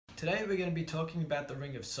Today we're going to be talking about the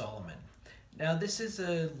Ring of Solomon. Now this is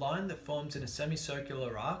a line that forms in a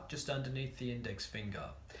semicircular arc just underneath the index finger.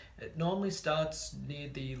 It normally starts near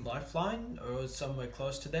the lifeline or somewhere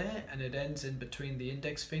close to there, and it ends in between the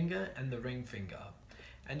index finger and the ring finger.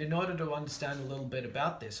 And in order to understand a little bit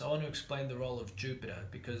about this, I want to explain the role of Jupiter,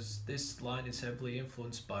 because this line is heavily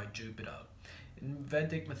influenced by Jupiter. In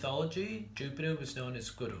Vedic mythology, Jupiter was known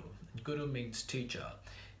as Guru. Guru means teacher.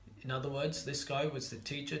 In other words, this guy was the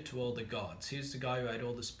teacher to all the gods. He was the guy who had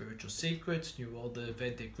all the spiritual secrets, knew all the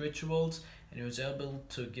Vedic rituals, and he was able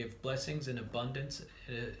to give blessings in abundance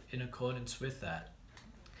in accordance with that.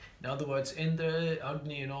 In other words, Indra,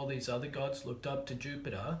 Agni, and all these other gods looked up to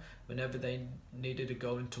Jupiter whenever they needed to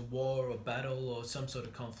go into war or battle or some sort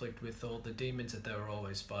of conflict with all the demons that they were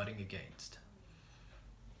always fighting against.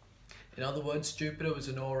 In other words, Jupiter was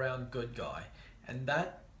an all-round good guy, and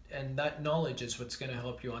that knowledge is what's going to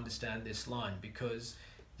help you understand this line, because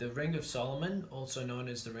the Ring of Solomon, also known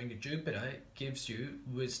as the Ring of Jupiter, gives you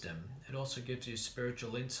wisdom. It also gives you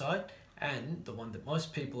spiritual insight, and the one that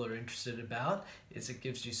most people are interested about is it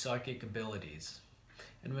gives you psychic abilities.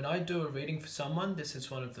 And when I do a reading for someone, this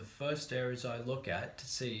is one of the first areas I look at to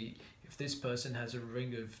see if this person has a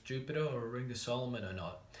Ring of Jupiter or a Ring of Solomon or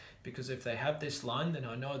not. Because if they have this line, then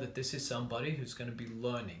I know that this is somebody who's going to be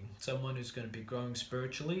learning, someone who's going to be growing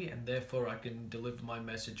spiritually, and therefore I can deliver my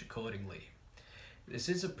message accordingly. This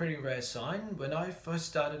is a pretty rare sign. When I first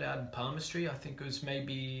started out in palmistry, I think it was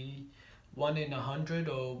maybe 1 in 100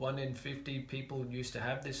 or 1 in 50 people used to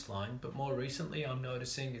have this line, but more recently I'm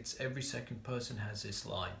noticing it's every second person has this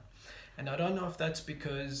line. And I don't know if that's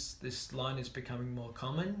because this line is becoming more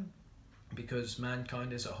common, because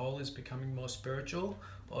mankind as a whole is becoming more spiritual,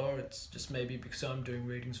 or it's just maybe because I'm doing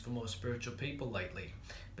readings for more spiritual people lately.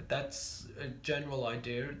 But that's a general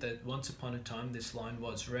idea that once upon a time this line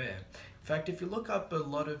was rare. In fact, if you look up a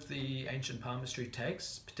lot of the ancient palmistry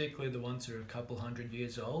texts, particularly the ones that are a couple hundred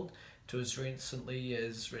years old, to as recently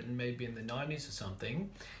as written maybe in the 90s or something,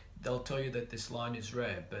 they'll tell you that this line is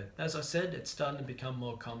rare. But as I said, it's starting to become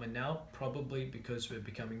more common now, probably because we're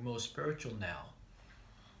becoming more spiritual now.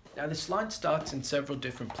 Now this line starts in several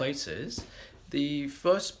different places. The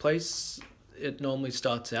first place it normally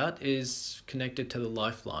starts out is connected to the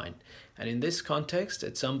lifeline. And in this context,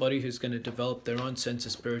 it's somebody who's going to develop their own sense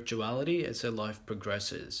of spirituality as their life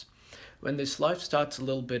progresses. When this life starts a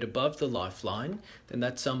little bit above the lifeline, then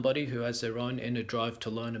that's somebody who has their own inner drive to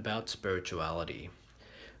learn about spirituality.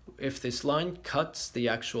 If this line cuts the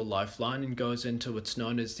actual lifeline and goes into what's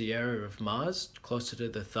known as the area of Mars, closer to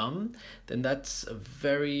the thumb, then that's a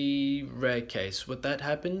very rare case. What that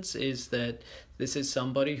happens is that this is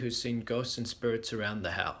somebody who's seen ghosts and spirits around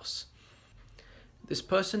the house. This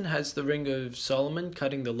person has the Ring of Solomon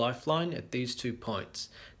cutting the lifeline at these 2 points.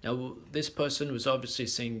 Now this person was obviously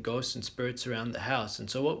seeing ghosts and spirits around the house, and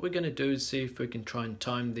so what we're going to do is see if we can try and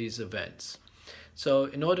time these events. So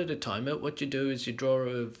in order to time it, what you do is you draw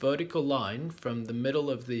a vertical line from the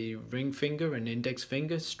middle of the ring finger and index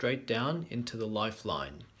finger straight down into the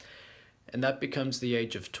lifeline. And that becomes the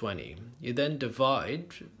age of 20. You then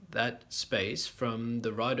divide that space from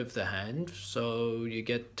the right of the hand, so you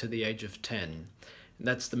get to the age of 10. And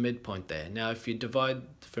that's the midpoint there. Now if you divide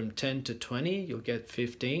from 10 to 20, you'll get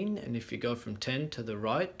 15. And if you go from 10 to the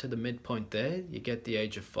right to the midpoint there, you get the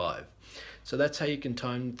age of 5. So that's how you can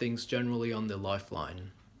time things generally on the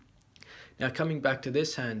lifeline. Now coming back to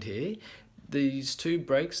this hand here, these 2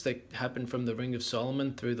 breaks that happen from the Ring of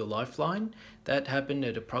Solomon through the lifeline, that happened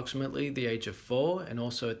at approximately the age of 4 and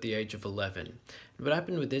also at the age of 11. And what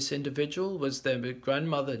happened with this individual was their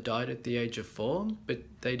grandmother died at the age of 4, but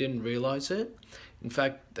they didn't realize it. In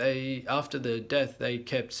fact, after the death, they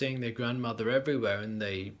kept seeing their grandmother everywhere, and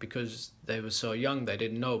because they were so young, they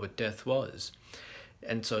didn't know what death was.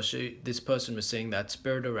 And so this person was seeing that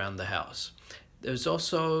spirit around the house. There was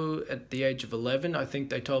also, at the age of 11, I think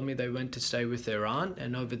they told me they went to stay with their aunt,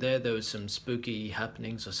 and over there was some spooky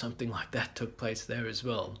happenings or something like that took place there as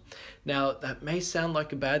well. Now, that may sound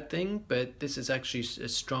like a bad thing, but this is actually a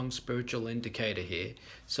strong spiritual indicator here.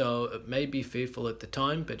 So it may be fearful at the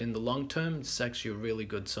time, but in the long term, it's actually a really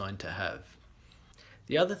good sign to have.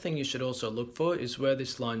 The other thing you should also look for is where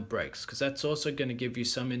this line breaks, because that's also going to give you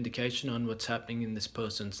some indication on what's happening in this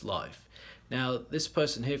person's life. Now, this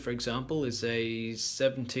person here, for example, is a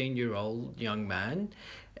 17-year-old young man,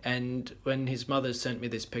 and when his mother sent me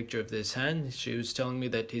this picture of this hand, she was telling me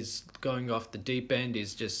that he's going off the deep end,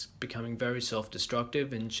 he's just becoming very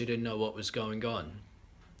self-destructive, and she didn't know what was going on.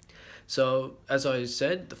 So, as I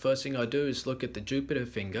said, the first thing I do is look at the Jupiter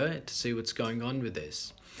finger to see what's going on with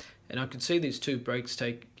this. And I could see these 2 breaks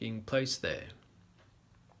taking place there.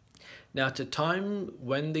 Now, to time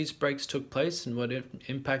when these breaks took place and what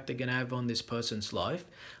impact they're going to have on this person's life,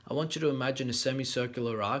 I want you to imagine a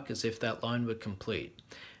semicircular arc as if that line were complete.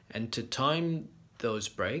 And to time those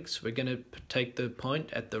breaks, we're going to take the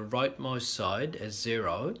point at the rightmost side as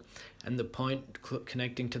 0 and the point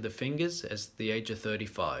connecting to the fingers as the age of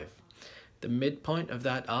 35. The midpoint of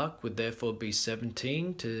that arc would therefore be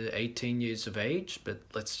 17 to 18 years of age, but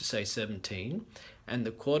let's just say 17. And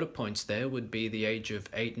the quarter points there would be the age of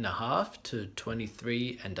 8.5 to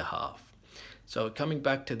 23.5. So coming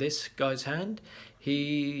back to this guy's hand,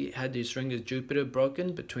 he had his ring of Jupiter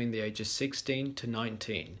broken between the ages 16 to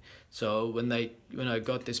 19. So when I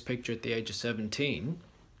got this picture at the age of 17,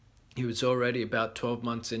 he was already about 12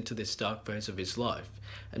 months into this dark phase of his life.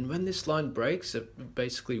 And when this line breaks, it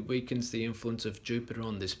basically weakens the influence of Jupiter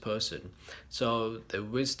on this person. So their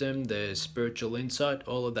wisdom, their spiritual insight,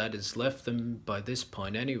 all of that is left them by this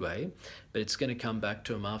point anyway, but it's going to come back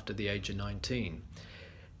to them after the age of 19.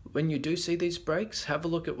 When you do see these breaks, have a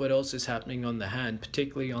look at what else is happening on the hand,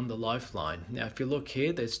 particularly on the lifeline. Now, if you look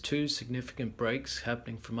here, there's two significant breaks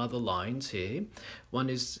happening from other lines here. One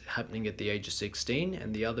is happening at the age of 16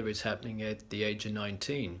 and the other is happening at the age of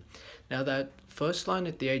 19. Now, that first line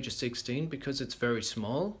at the age of 16, because it's very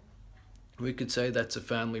small, we could say that's a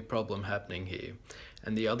family problem happening here.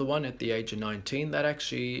 And the other one at the age of 19, that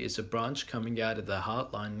actually is a branch coming out of the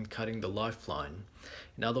heart line and cutting the lifeline.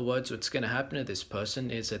 In other words, what's going to happen to this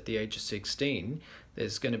person is at the age of 16,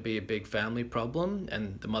 there's going to be a big family problem,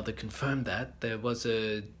 and the mother confirmed that. There was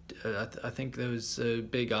I think there was a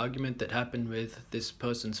big argument that happened with this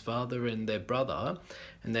person's father and their brother,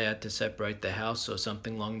 and they had to separate the house or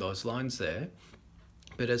something along those lines there.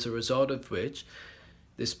 But as a result of which,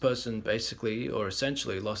 this person basically or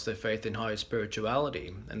essentially lost their faith in higher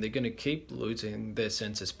spirituality, and they're going to keep losing their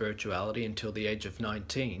sense of spirituality until the age of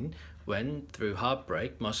 19, when, through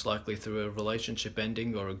heartbreak, most likely through a relationship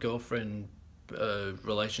ending or a girlfriend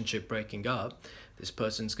relationship breaking up, this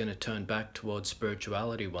person's going to turn back towards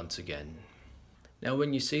spirituality once again. Now,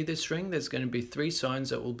 when you see this ring, there's going to be 3 signs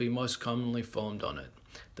that will be most commonly formed on it.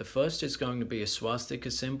 The first is going to be a swastika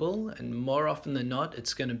symbol, and more often than not,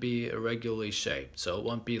 it's going to be irregularly shaped, so it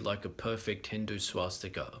won't be like a perfect Hindu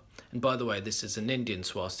swastika. And by the way, this is an Indian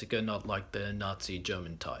swastika, not like the Nazi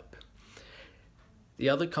German type. The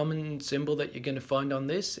other common symbol that you're going to find on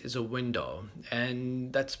this is a window,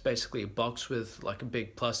 and that's basically a box with like a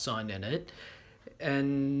big plus sign in it.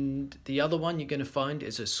 And the other one you're going to find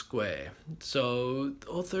is a square. So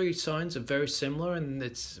all 3 signs are very similar, and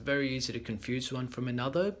it's very easy to confuse one from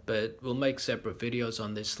another, but we'll make separate videos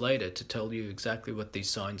on this later to tell you exactly what these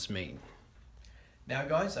signs mean. Now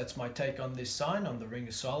guys, that's my take on this sign on the Ring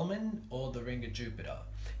of Solomon or the Ring of Jupiter.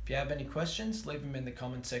 If you have any questions, leave them in the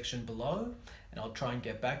comment section below and I'll try and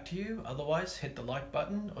get back to you. Otherwise, hit the like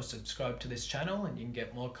button or subscribe to this channel and you can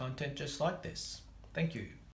get more content just like this. Thank you.